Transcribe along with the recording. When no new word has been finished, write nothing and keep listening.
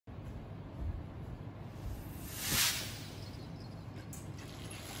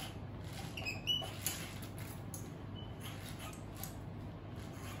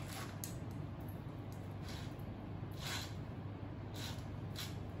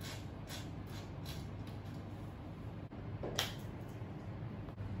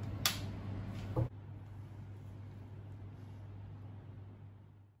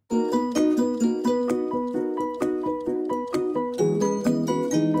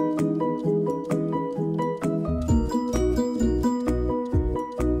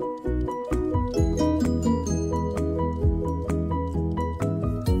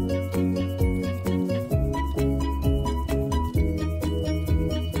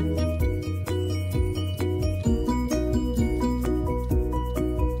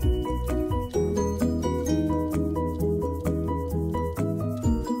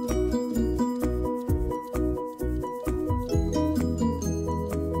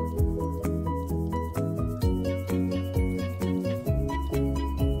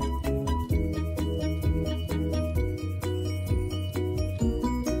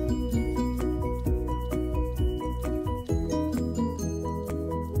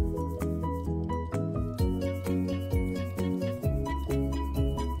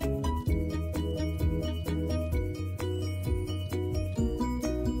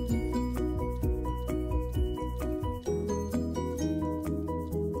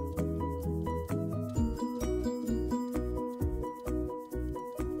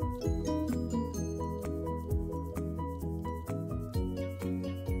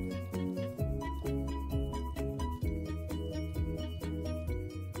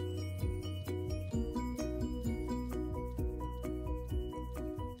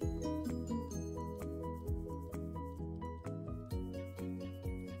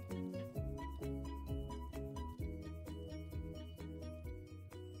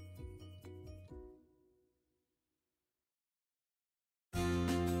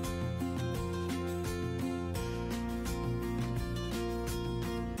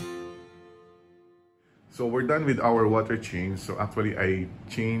So we're done with our water change. So actually I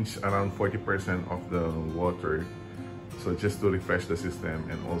changed around 40% of the water. So just to refresh the system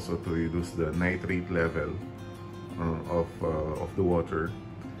and also to reduce the nitrate level of the water.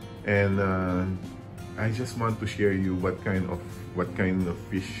 And I just want to share you what kind of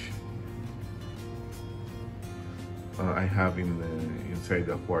fish I have inside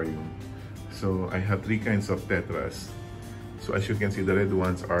the aquarium. So I have 3 kinds of tetras. So as you can see, the red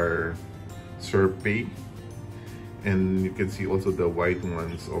ones are Serpay, and you can see also the white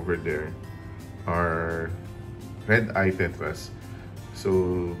ones over there are red eye tetras.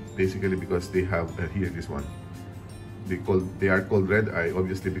 So basically because they have here, this one, they are called red eye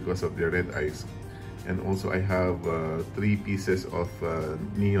obviously because of their red eyes. And also I have 3 pieces of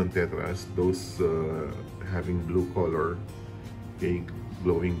neon tetras, those having blue color, okay,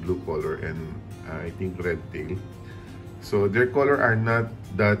 glowing blue color, and I think red tail. So their color are not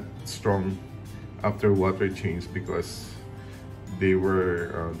that strong after water change because they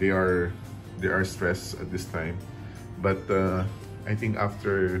are stressed at this time. But I think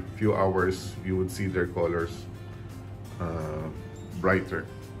after few hours you would see their colors brighter.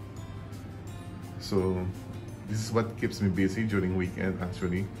 So this is what keeps me busy during weekend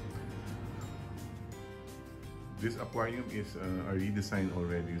actually. This aquarium is a redesign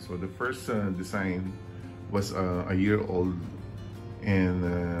already. So the first design was a year old, and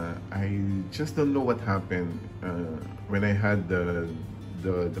I just don't know what happened when I had the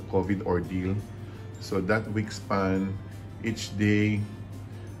COVID ordeal. So that week span, each day,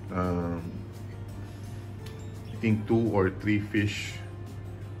 I think 2 or 3 fish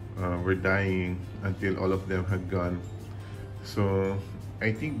were dying until all of them had gone. So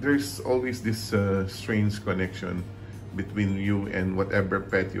I think there's always this strange connection between you and whatever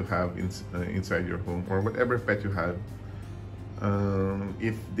pet you have inside your home, or whatever pet you have.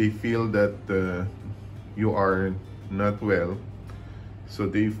 If they feel that you are not well, so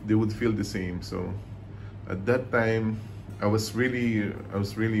they would feel the same. So at that time, I was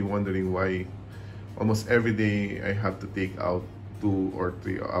really wondering why almost every day I have to take out 2 or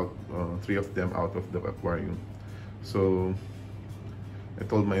 3 of them out of the aquarium. So I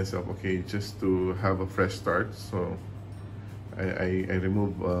told myself, okay, just to have a fresh start, so I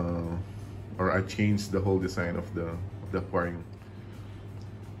remove or I changed the whole design of the aquarium.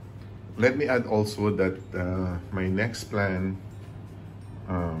 Let me add also that my next plan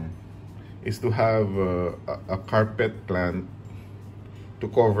is to have a carpet plant to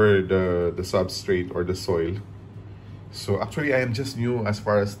cover the substrate or the soil. So actually I am just new as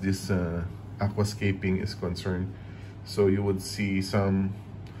far as this aquascaping is concerned. So you would see some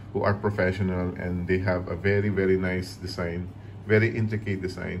who are professional and they have a very nice design, very intricate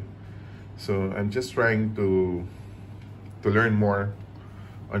design. So I'm just trying to learn more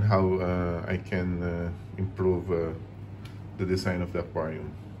on how I can improve the design of the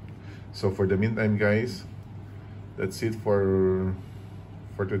aquarium. So for the meantime, guys, that's it for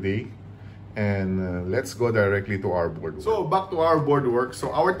today. And let's go directly to our board work. So back to our board work.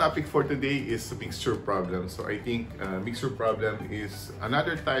 So our topic for today is mixture problem. So I think mixture problem is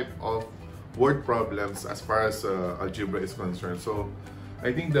another type of word problems as far as algebra is concerned. So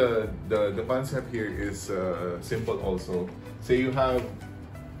I think the concept here is simple also. Say you have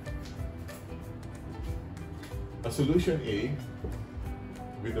a solution A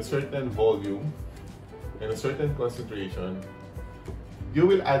with a certain volume and a certain concentration. You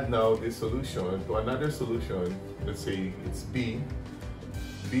will add now this solution to another solution. Let's say it's B.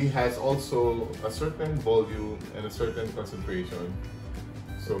 B has also a certain volume and a certain concentration.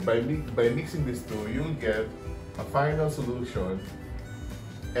 So by mixing these two, you'll get a final solution,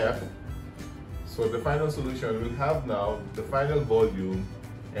 F. So the final solution will have now the final volume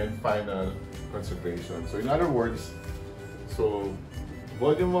and final concentration. So in other words, so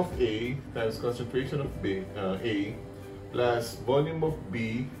volume of A times concentration of A plus volume of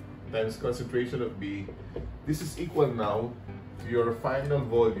B times concentration of B, this is equal now to your final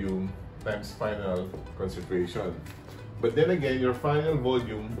volume times final concentration. But then again, your final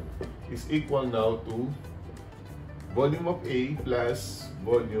volume is equal now to volume of A plus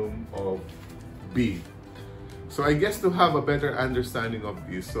volume of B. So I guess to have a better understanding of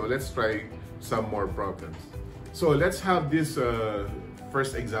this, so let's try some more problems. So let's have this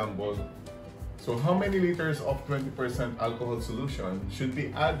first example. So how many liters of 20% alcohol solution should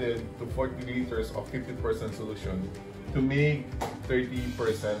be added to 40 liters of 50% solution to make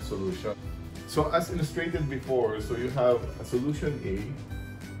 30% solution? So as illustrated before, so you have a solution A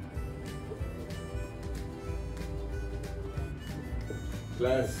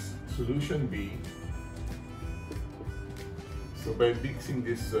plus solution B. So by mixing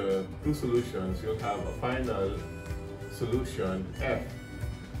these two solutions, you'll have a final solution F.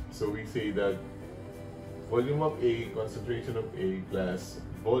 So we say that volume of A, concentration of A, plus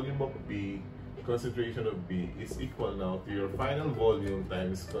volume of B, concentration of B is equal now to your final volume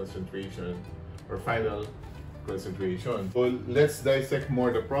times concentration, or final concentration. So let's dissect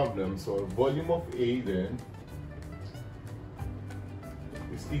more the problem. So volume of A then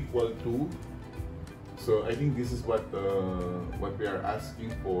is equal to, so I think this is what we are asking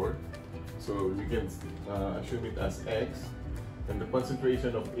for. So we can assume it as X, and the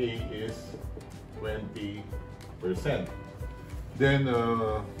concentration of A is 20%. Then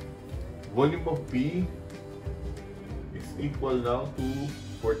volume of B is equal now to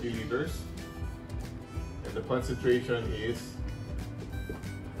 40 liters, and the concentration is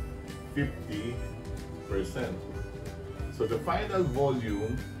 50%. So the final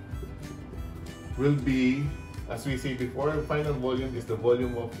volume will be, as we said before, the final volume is the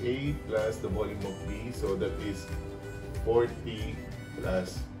volume of A plus the volume of B, so that is 40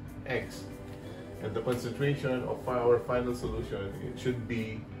 plus X. And the concentration of our final solution, it should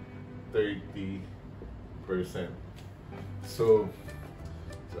be 30%. So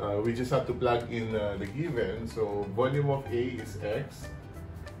we just have to plug in the given. So volume of A is X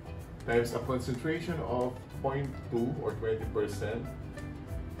times a concentration of 0.2 or 20%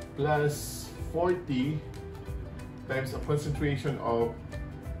 plus 40 times a concentration of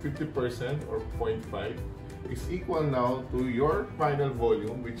 50% or 0.5 is equal now to your final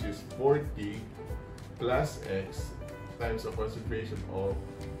volume, which is 40 plus X times a concentration of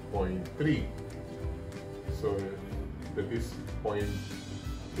 0.3. So that is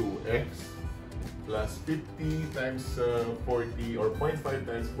 0.2X plus 50 times 40, or 0.5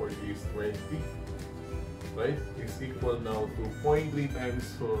 times 40 is 20, right? Is equal now to 0.3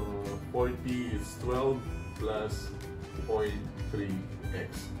 times 40 is 12 plus 0.3X,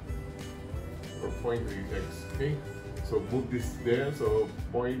 or 0.3X, okay? So move this there, so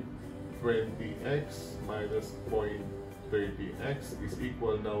 0.20X minus 0.30X is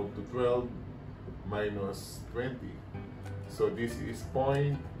equal now to 12 minus 20. So this is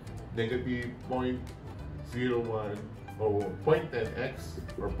negative 0.01 or 0.10x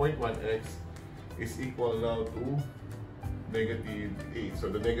or 0.1x is equal now to negative 8. So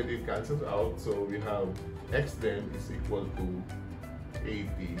the negative cancels out, so we have x then is equal to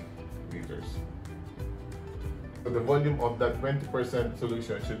 80 liters. So the volume of that 20%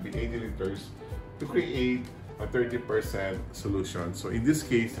 solution should be 80 liters to create a 30% solution. So in this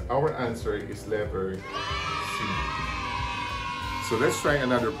case, our answer is letter C. So let's try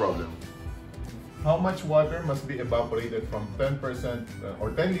another problem. How much water must be evaporated from 10%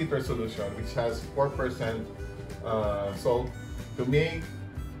 or 10 liter solution which has 4% salt to make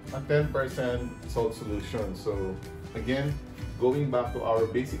a 10% salt solution? So again, going back to our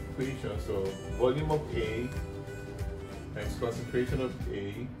basic equation, so volume of A times concentration of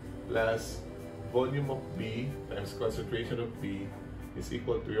A plus volume of B times concentration of B is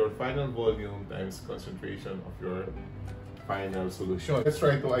equal to your final volume times concentration of your final solution. Let's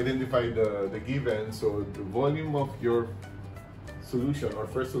try to identify the given. So the volume of your solution or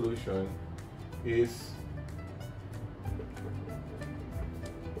first solution is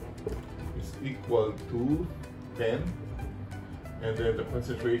equal to 10, and then the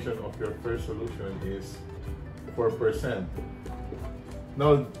concentration of your first solution is 4%.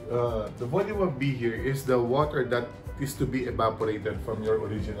 Now, the volume of B here is the water that is to be evaporated from your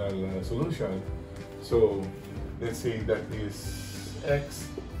original solution. So let's say that is X.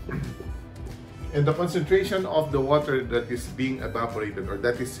 And the concentration of the water that is being evaporated or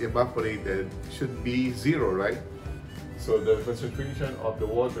that is evaporated should be 0, right? So the concentration of the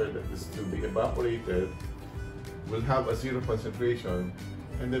water that is to be evaporated will have a 0 concentration.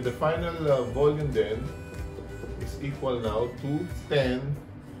 And then the final volume then is equal now to 10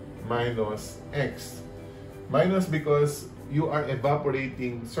 minus X. Minus because you are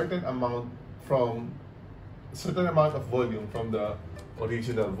evaporating certain amount of volume from the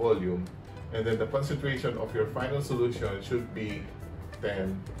original volume, and then the concentration of your final solution should be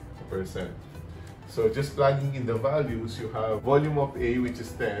 10%. So just plugging in the values, you have volume of A, which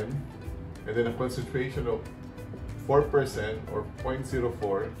is 10, and then a concentration of 4% or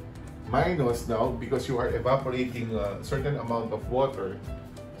 0.04, minus now because you are evaporating a certain amount of water.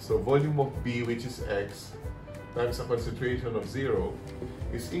 So volume of B, which is X, times a concentration of 0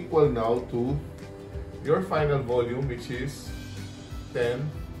 is equal now to your final volume, which is 10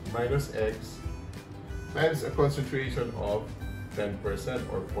 minus X times a concentration of 10%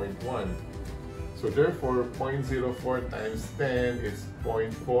 or 0.1. So therefore 0.04 times 10 is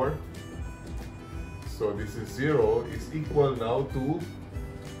 0.4. So this is 0 is equal now to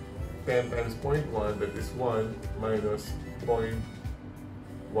 10 times 0.1, that is 1 minus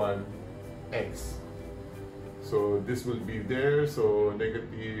 0.1x. So this will be there, so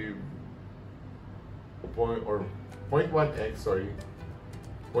negative 0.1x, sorry,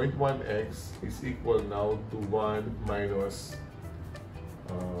 0.1x is equal now to 1 minus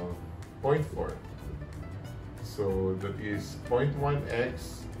 0.4. So that is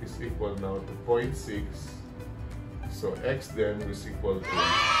 0.1x is equal now to 0.6. So x then is equal to 6.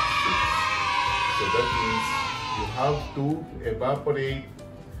 So that means you have to evaporate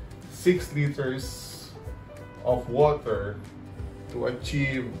 6 liters of water to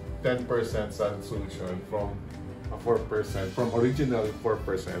achieve 10% solution from a 4%, from original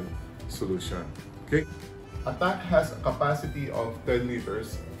 4% solution. Okay. A tank has a capacity of 10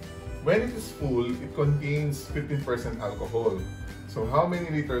 liters. When it is full, it contains 15% alcohol. So how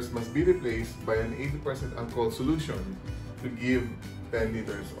many liters must be replaced by an 80% alcohol solution to give 10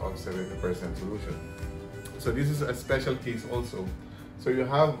 liters of 70% solution? So this is a special case also. So you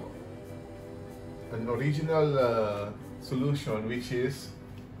have an original solution, which is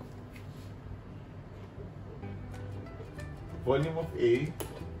volume of A,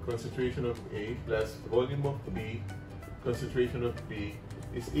 concentration of A, plus volume of B, concentration of B,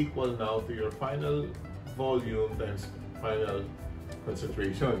 is equal now to your final volume times final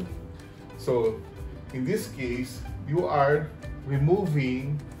concentration. So in this case, you are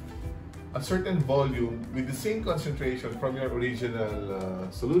removing a certain volume with the same concentration from your original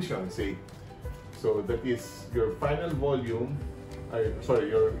solution, say. So that is your final volume,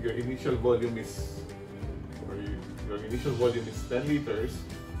 your initial volume is, your initial volume is 10 liters,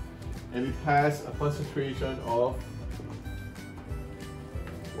 and it has a concentration of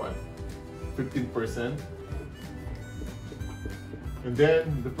what? 15%. And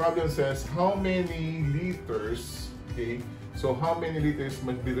then the problem says how many liters, okay? So how many liters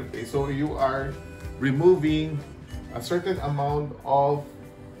must be replaced? So you are removing a certain amount of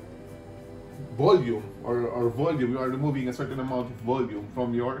volume, or volume, you are removing a certain amount of volume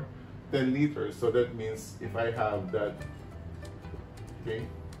from your 10 liters. So that means if I have that, okay,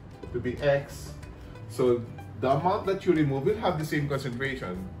 to be X, so the amount that you remove will have the same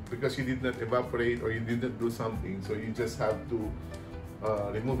concentration because you did not evaporate or you did not do something. So you just have to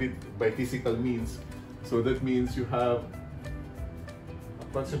remove it by physical means. So that means you have a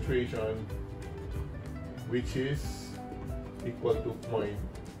concentration which is equal to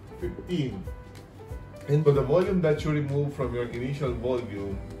 0.15. And so the volume that you remove from your initial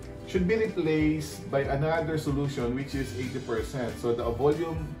volume should be replaced by another solution which is 80%. So the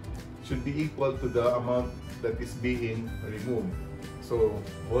volume should be equal to the amount that is being removed. So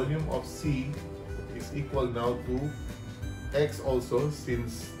volume of C is equal now to X also,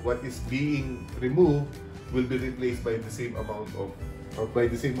 since what is being removed will be replaced by the same amount of, or by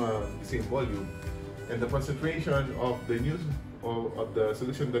the same volume. And the concentration of the new of the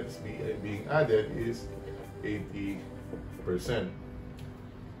solution that is being added is 80%.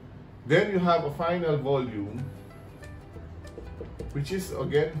 Then you have a final volume which is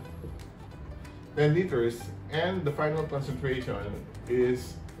again 10 liters, and the final concentration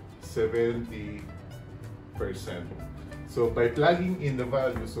is 70%. So by plugging in the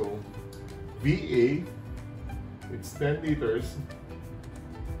value, so VA, it's 10 liters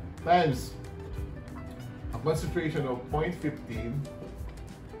times a concentration of 0.15,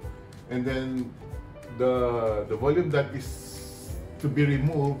 and then the volume that is to be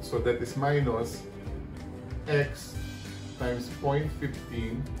removed, so that is minus X times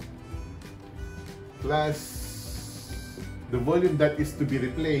 0.15 plus the volume that is to be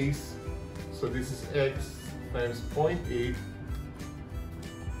replaced, so this is X times 0.8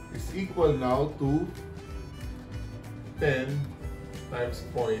 is equal now to 10 times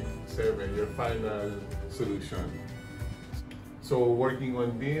 0.7, your final solution. So working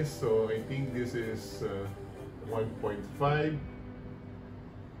on this, so I think this is 1.5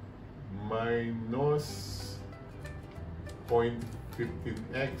 minus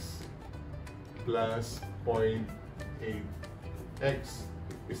 0.15x plus 0.8x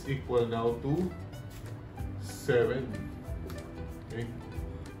is equal now to 7. Okay,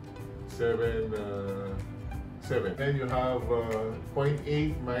 7. Then you have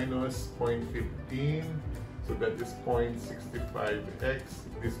 0.8 minus 0.15, so that is 0.65x.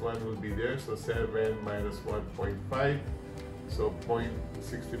 This one will be there, so 7 minus 1.5, so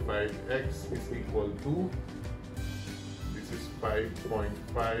 0.65x is equal to, this is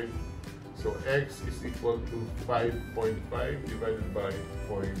 5.5. So x is equal to 5.5 divided by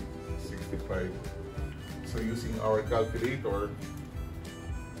 0.65. So using our calculator,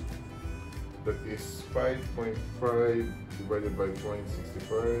 that is 5.5 divided by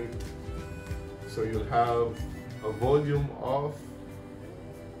 0.65. So you'll have a volume of,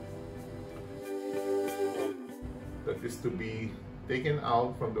 that is to be taken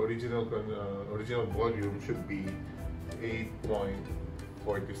out from the original volume, should be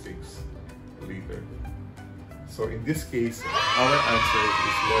 8.46 liter. So in this case, our answer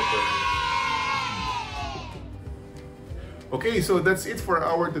is letter B. Okay, so that's it for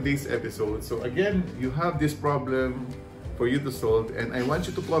our today's episode. So again, you have this problem for you to solve, and I want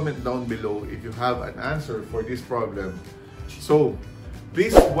you to comment down below if you have an answer for this problem. So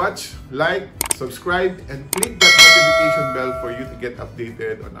please watch, like, subscribe, and click that notification bell for you to get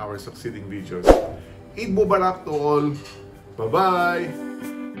updated on our succeeding videos. Eid Mubarak to all. Bye-bye!